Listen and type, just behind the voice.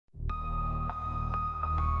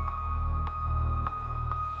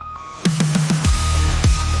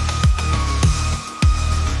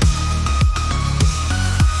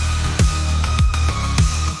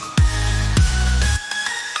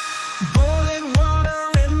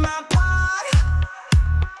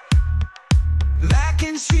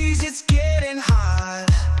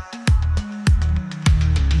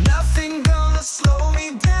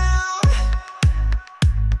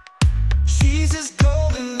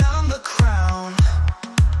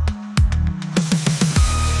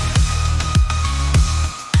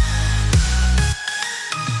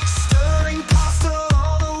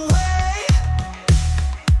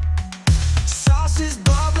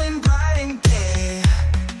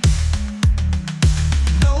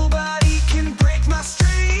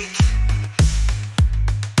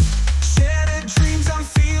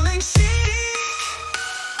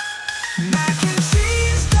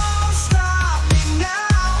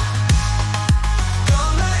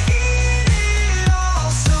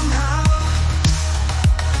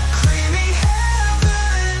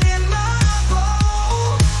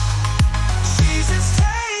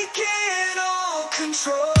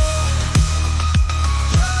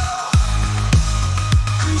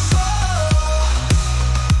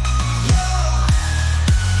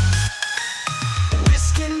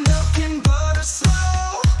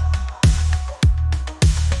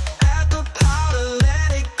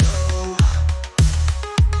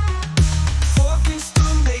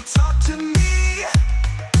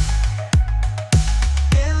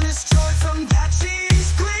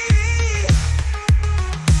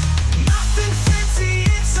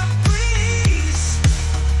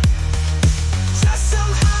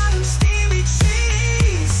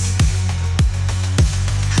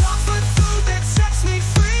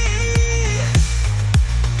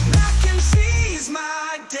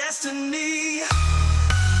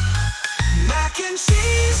and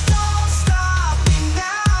cheese don't stop me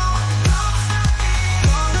now.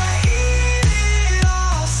 Gonna eat it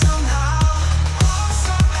all somehow.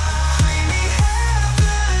 Creamy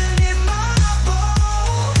heaven in my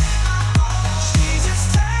bowl. She's just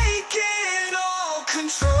taking all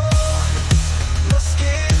control. Let's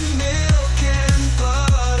get milk and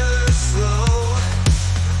butter slow.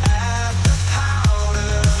 Add the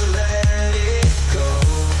powder, let it go.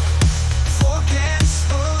 Fork and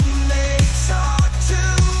spoon, they talk to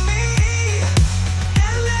me.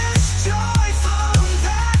 Endless joy from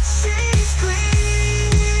that cheese clean.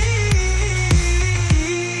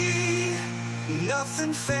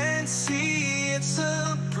 Nothing fancy, it's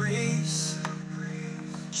a breeze.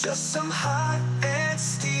 Just some hot and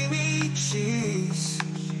steamy cheese.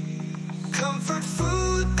 Comfort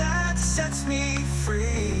food that sets me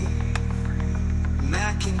free.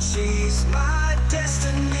 Mac and cheese, my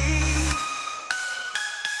destiny.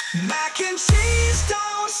 Mac and cheese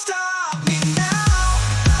don't stop me.